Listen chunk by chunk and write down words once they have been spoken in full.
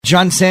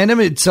John Sandham,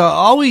 it's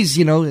always,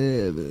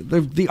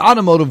 the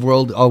automotive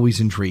world always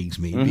intrigues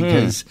me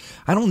because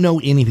I don't know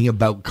anything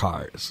about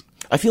cars.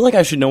 I feel like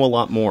I should know a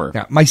lot more.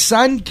 Yeah, my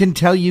son can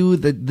tell you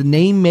the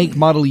name, make,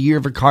 model, year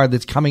of a car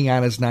that's coming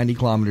at us 90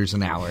 kilometers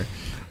an hour.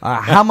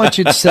 How much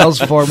it sells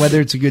for, whether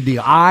it's a good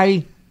deal.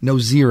 I know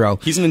zero.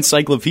 He's an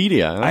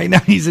encyclopedia. Huh? I know,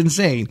 he's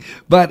insane.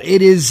 But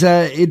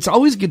it's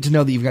always good to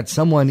know that you've got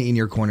someone in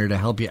your corner to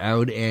help you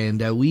out.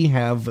 And we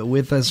have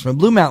with us from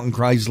Blue Mountain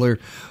Chrysler,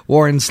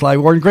 Warren Sly.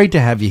 Warren, great to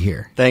have you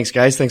here. Thanks,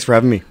 guys. Thanks for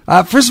having me.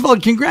 First of all,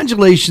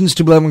 congratulations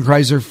to Blue Mountain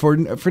Chrysler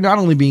for not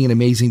only being an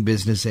amazing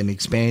business and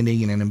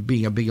expanding and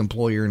being a big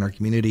employer in our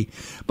community,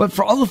 but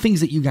for all the things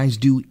that you guys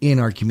do in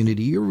our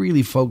community. You're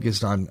really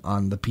focused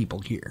on the people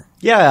here.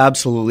 Yeah,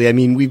 absolutely. I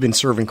mean, we've been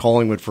serving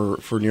Collingwood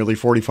for nearly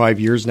 45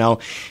 years now.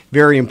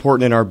 Very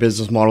important in our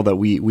business model that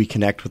we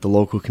connect with the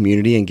local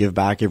community and give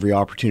back every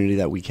opportunity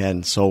that we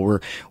can. So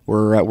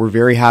we're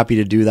very happy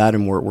to do that,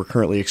 and we're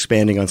currently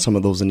expanding on some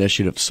of those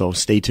initiatives. So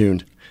stay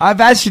tuned.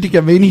 I've asked you to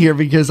come in here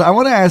because I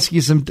want to ask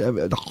you some,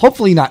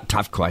 hopefully not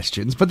tough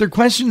questions, but they're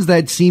questions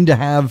that seem to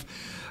have,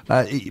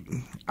 I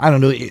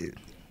don't know.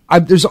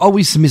 There's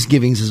always some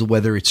misgivings as to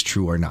whether it's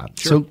true or not.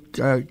 Sure.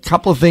 So a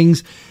couple of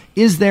things.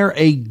 Is there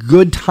a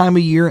good time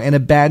of year and a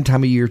bad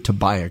time of year to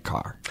buy a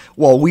car?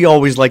 Well, we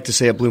always like to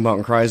say at Blue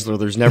Mountain Chrysler,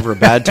 there's never a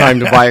bad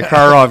time to buy a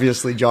car,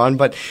 obviously, John.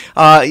 But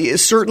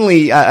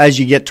certainly as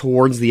you get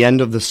towards the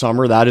end of the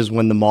summer, that is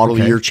when the model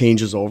year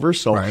changes over.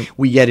 So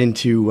we get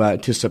into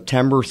to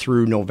September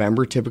through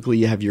November. Typically,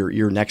 you have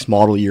your next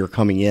model year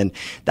coming in.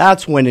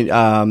 That's when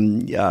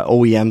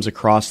OEMs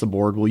across the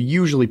board will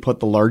usually put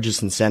the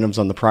largest incentives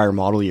on the prior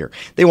model year.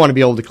 They want to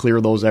be able to clear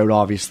those out,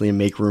 obviously, and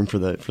make room for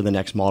the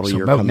next model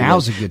year coming in. So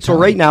now's a good time. So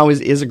right now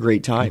is a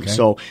great time. Okay.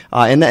 So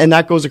and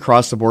that goes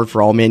across the board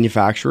for all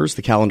manufacturers.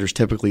 The calendar's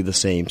typically the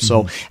same.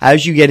 So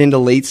as you get into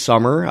late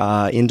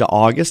summer, into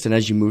August, and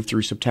as you move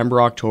through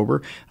September,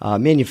 October,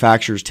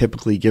 manufacturers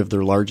typically give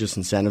their largest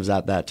incentives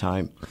at that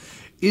time.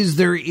 Is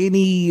there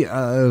any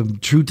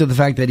truth to the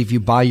fact that if you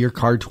buy your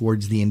car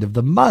towards the end of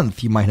the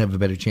month, you might have a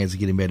better chance of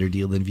getting a better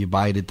deal than if you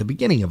buy it at the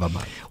beginning of a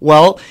month?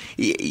 Well,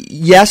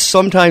 yes,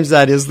 sometimes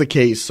that is the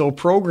case. So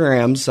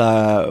programs,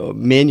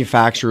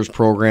 manufacturers'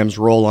 programs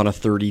roll on a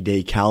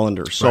 30-day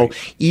calendar. So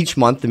each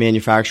month the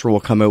manufacturer will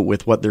come out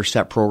with what their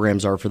set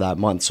programs are for that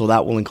month. So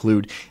that will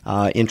include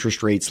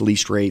interest rates,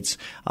 lease rates,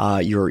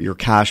 your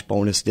cash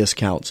bonus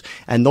discounts.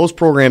 And those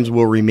programs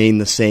will remain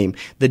the same.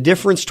 The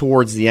difference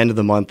towards the end of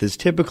the month is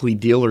typically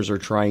dealers are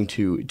trying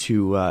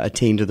to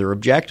attain to their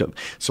objective.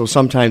 So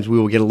sometimes we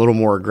will get a little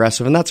more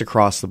aggressive, and that's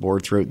across the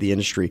board throughout the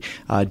industry.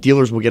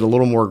 Dealers will get a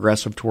little more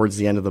aggressive towards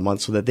the end of the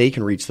month so that they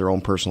can reach their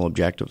own personal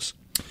objectives.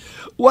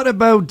 What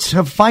about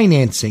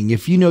financing?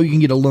 If you know you can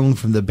get a loan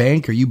from the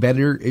bank, are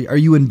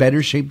you in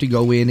better shape to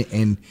go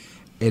in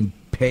and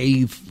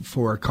pay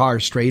for a car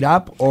straight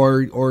up,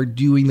 or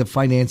doing the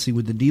financing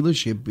with the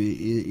dealership?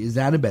 Is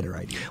that a better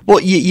idea? Well,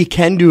 you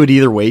can do it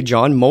either way,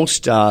 John.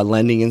 Most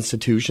lending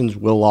institutions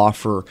will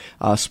offer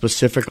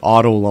specific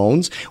auto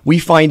loans. We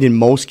find in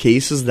most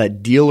cases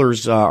that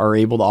dealers are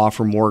able to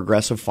offer more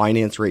aggressive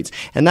finance rates,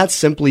 and that's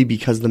simply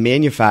because the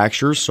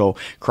manufacturers, so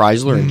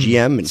Chrysler and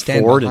GM and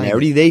Ford and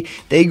Audi,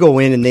 they go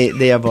in and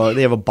they have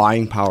a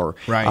buying power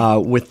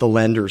with the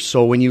lenders.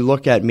 So when you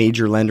look at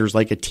major lenders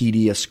like a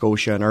TD, a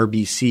Scotia, and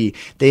RBC,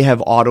 they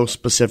have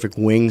auto-specific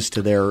wings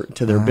to their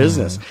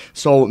business.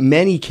 So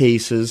many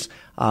cases,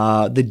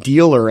 the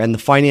dealer and the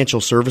financial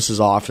services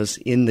office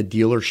in the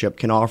dealership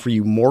can offer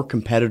you more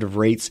competitive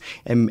rates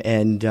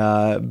and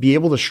be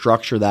able to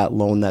structure that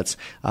loan that's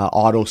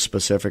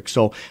auto-specific.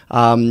 So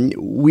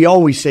we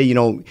always say,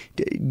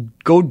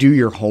 go do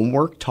your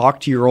homework,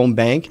 talk to your own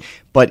bank.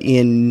 But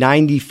in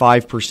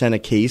 95%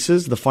 of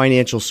cases, the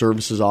financial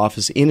services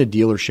office in a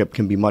dealership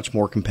can be much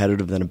more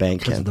competitive than a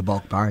bank can. Because of the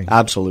bulk buying.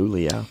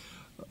 Absolutely, yeah.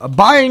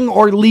 Buying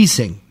or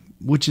leasing,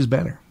 which is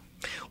better?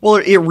 Well,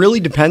 it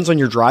really depends on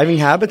your driving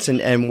habits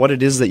and what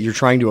it is that you're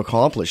trying to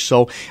accomplish.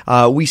 So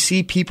we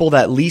see people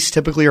that lease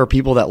typically are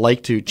people that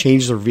like to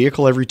change their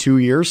vehicle every 2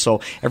 years.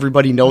 So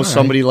everybody knows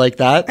somebody like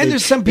that. And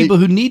there's some people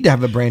who need to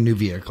have a brand new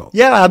vehicle.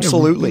 Yeah,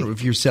 absolutely.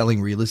 If you're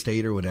selling real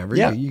estate or whatever,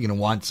 you're going to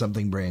want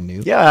something brand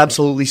new. Yeah,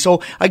 absolutely.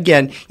 So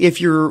again,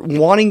 if you're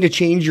wanting to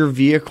change your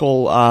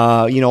vehicle,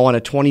 on a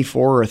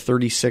 24 or a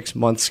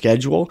 36-month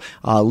schedule,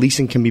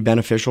 leasing can be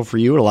beneficial for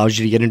you. It allows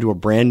you to get into a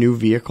brand new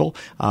vehicle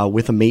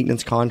with a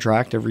maintenance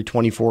contract every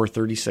 24 or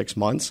 36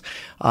 months.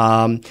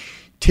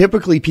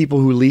 Typically, people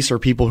who lease are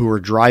people who are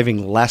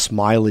driving less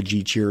mileage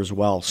each year as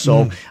well.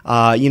 So,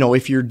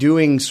 if you're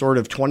doing sort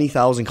of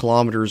 20,000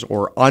 kilometers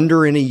or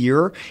under in a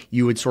year,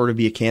 you would sort of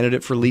be a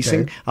candidate for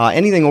leasing. Okay.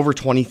 Anything over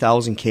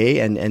 20,000 K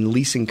and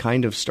leasing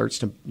kind of starts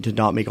to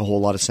not make a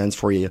whole lot of sense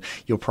for you.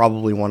 You'll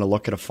probably want to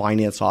look at a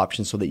finance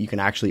option so that you can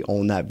actually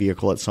own that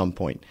vehicle at some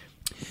point.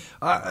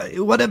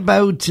 What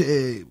about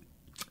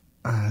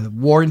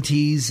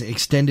warranties,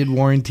 extended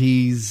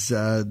warranties?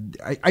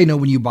 I know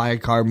when you buy a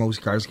car,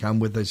 most cars come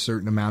with a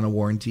certain amount of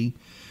warranty.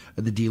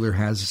 The dealer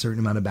has a certain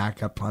amount of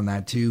backup on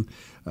that too.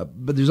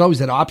 but there's always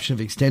that option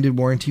of extended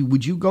warranty.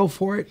 Would you go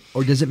for it,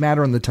 or does it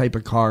matter on the type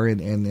of car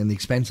and the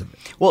expense of it?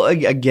 Well,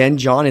 again,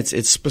 John,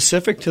 it's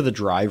specific to the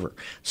driver.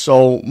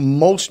 So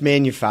most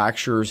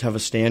manufacturers have a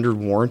standard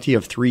warranty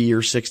of 3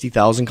 years,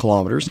 60,000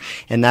 kilometers,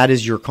 and that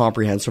is your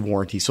comprehensive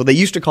warranty. So they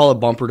used to call it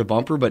bumper to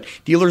bumper, but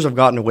dealers have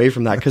gotten away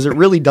from that because it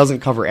really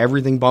doesn't cover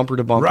everything bumper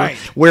to bumper. Right.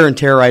 Wear and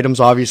tear items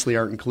obviously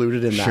aren't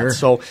included in that. Sure.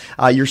 So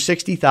your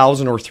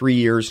 60,000 or 3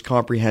 years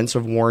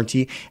comprehensive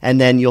warranty, and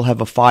then you'll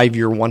have a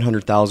 5-year,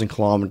 100,000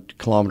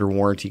 kilometer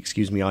warranty,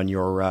 on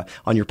your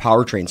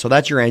powertrain. So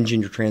that's your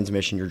engine, your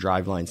transmission, your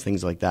drive lines,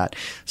 things like that.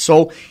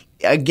 So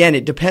again,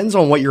 it depends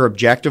on what your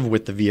objective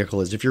with the vehicle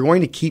is. If you're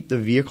going to keep the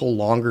vehicle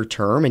longer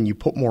term and you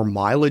put more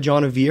mileage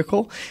on a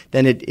vehicle,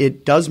 then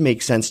it does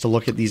make sense to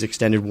look at these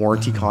extended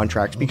warranty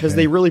contracts because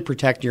they really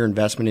protect your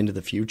investment into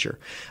the future.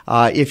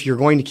 If you're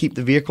going to keep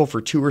the vehicle for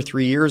 2 or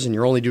 3 years and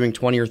you're only doing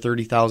 20 or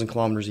 30,000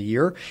 kilometers a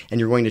year and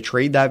you're going to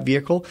trade that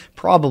vehicle,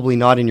 probably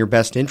not in your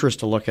best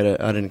interest to look at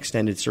an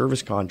extended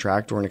service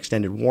contract or an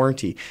extended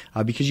warranty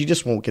because you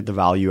just won't get the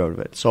value out of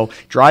it. So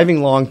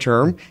driving long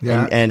term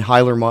and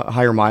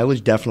higher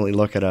mileage, definitely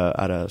look at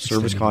a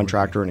service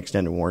contract or an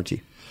extended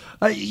warranty.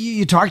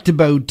 You talked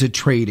about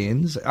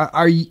trade-ins.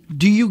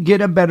 Do you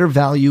get a better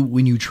value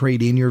when you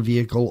trade in your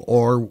vehicle,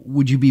 or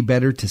would you be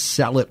better to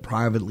sell it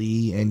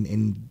privately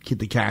and get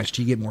the cash?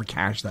 Do you get more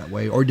cash that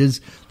way, or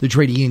does the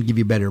trading in give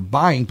you better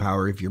buying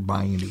power if you're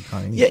buying a new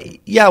car?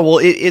 Yeah. Well,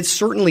 it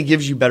certainly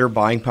gives you better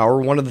buying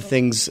power. One of the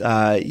things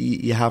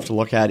you have to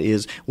look at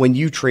is when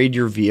you trade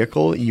your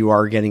vehicle, you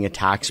are getting a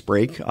tax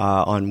break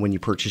on when you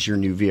purchase your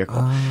new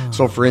vehicle.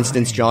 So, for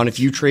instance, John, if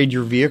you trade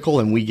your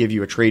vehicle and we give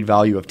you a trade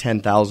value of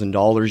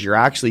 $10,000, you're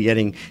actually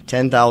getting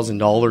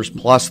 $10,000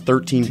 plus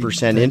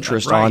 13%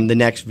 interest on the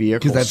next vehicle.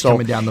 Because that's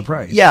coming down the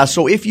price. Yeah,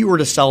 so if you were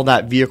to sell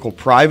that vehicle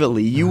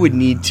privately, you would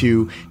need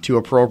to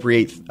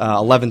appropriate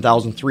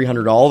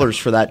 $11,300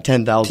 for that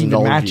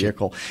 $10,000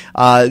 vehicle.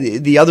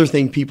 The other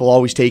thing people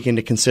always take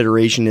into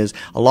consideration is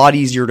a lot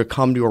easier to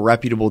come to a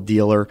reputable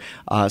dealer,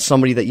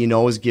 somebody that you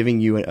know is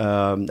giving you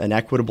an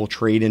equitable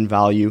trade-in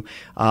value,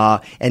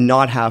 and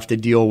not have to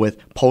deal with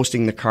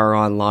posting the car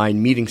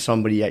online, meeting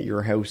somebody at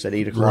your house at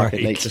 8 o'clock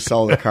at night to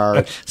sell the car.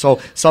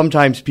 So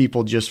sometimes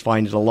people just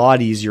find it a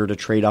lot easier to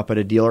trade up at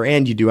a dealer,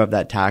 and you do have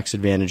that tax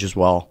advantage as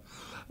well.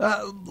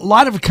 A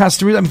lot of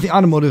customers, the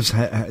automotive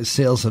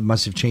sales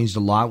must have changed a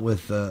lot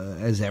with,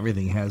 as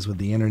everything has with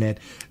the internet.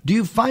 Do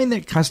you find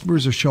that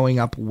customers are showing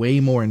up way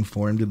more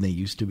informed than they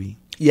used to be?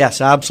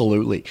 Yes,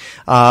 absolutely.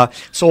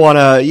 So on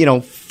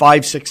a,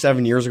 5, 6,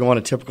 7 years ago on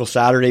a typical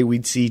Saturday,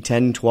 we'd see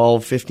 10,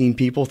 12, 15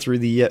 people through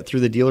the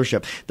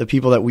dealership, the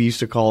people that we used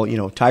to call,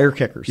 tire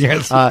kickers.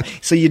 Yes.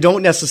 So you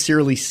don't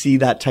necessarily see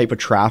that type of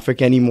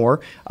traffic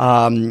anymore.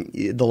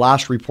 The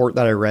last report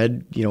that I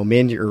read,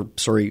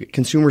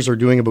 consumers are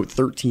doing about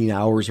 13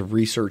 hours of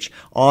research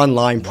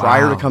online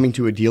prior to coming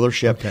to a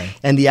dealership. Okay.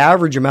 And the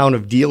average amount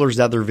of dealers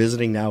that they're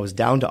visiting now is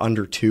down to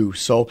under 2.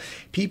 So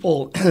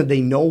people,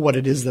 they know what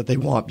it is that they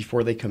want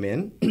before they come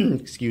in,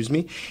 excuse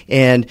me,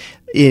 and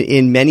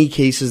in many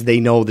cases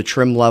they know the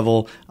trim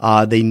level,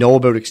 they know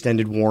about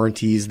extended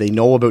warranties, they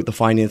know about the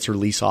finance or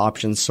lease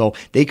options, so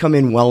they come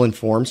in well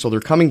informed. So they're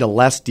coming to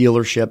less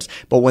dealerships,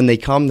 but when they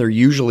come, they're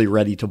usually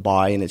ready to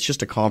buy, and it's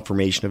just a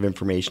confirmation of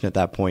information at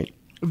that point.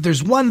 If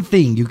there's one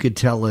thing you could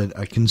tell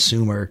a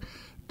consumer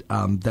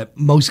that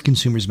most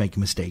consumers make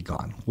a mistake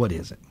on, what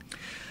is it?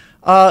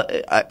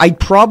 I'd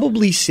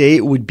probably say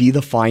it would be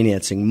the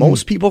financing.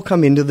 Most people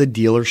come into the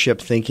dealership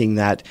thinking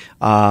that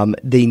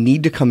they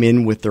need to come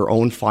in with their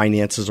own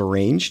finances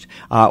arranged,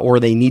 or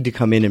they need to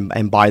come in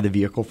and buy the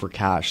vehicle for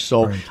cash.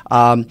 So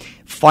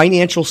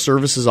financial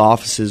services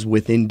offices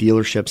within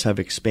dealerships have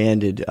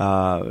expanded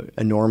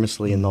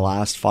enormously in the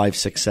last 5,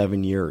 6,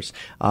 7 years.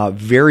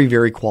 Very,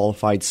 very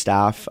qualified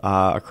staff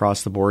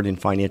across the board in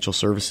financial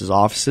services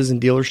offices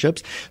and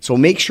dealerships. So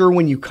make sure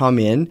when you come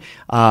in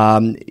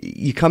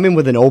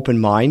with an open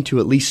mind to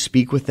at least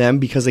speak with them,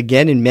 because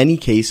again, in many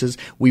cases,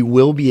 we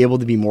will be able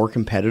to be more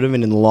competitive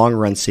and in the long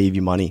run save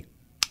you money.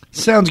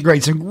 Sounds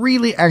great. Some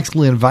really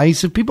excellent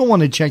advice. If people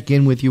want to check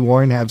in with you,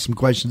 Warren, have some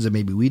questions that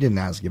maybe we didn't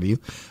ask of you,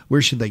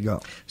 where should they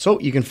go? So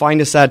you can find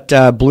us at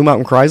Blue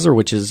Mountain Chrysler,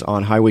 which is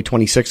on Highway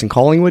 26 in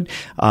Collingwood,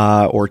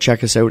 or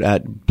check us out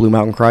at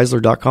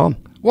BlueMountainChrysler.com.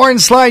 Warren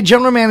Slide,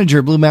 General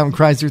Manager, Blue Mountain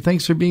Chrysler.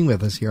 Thanks for being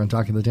with us here on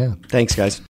Talking the Town. Thanks, guys.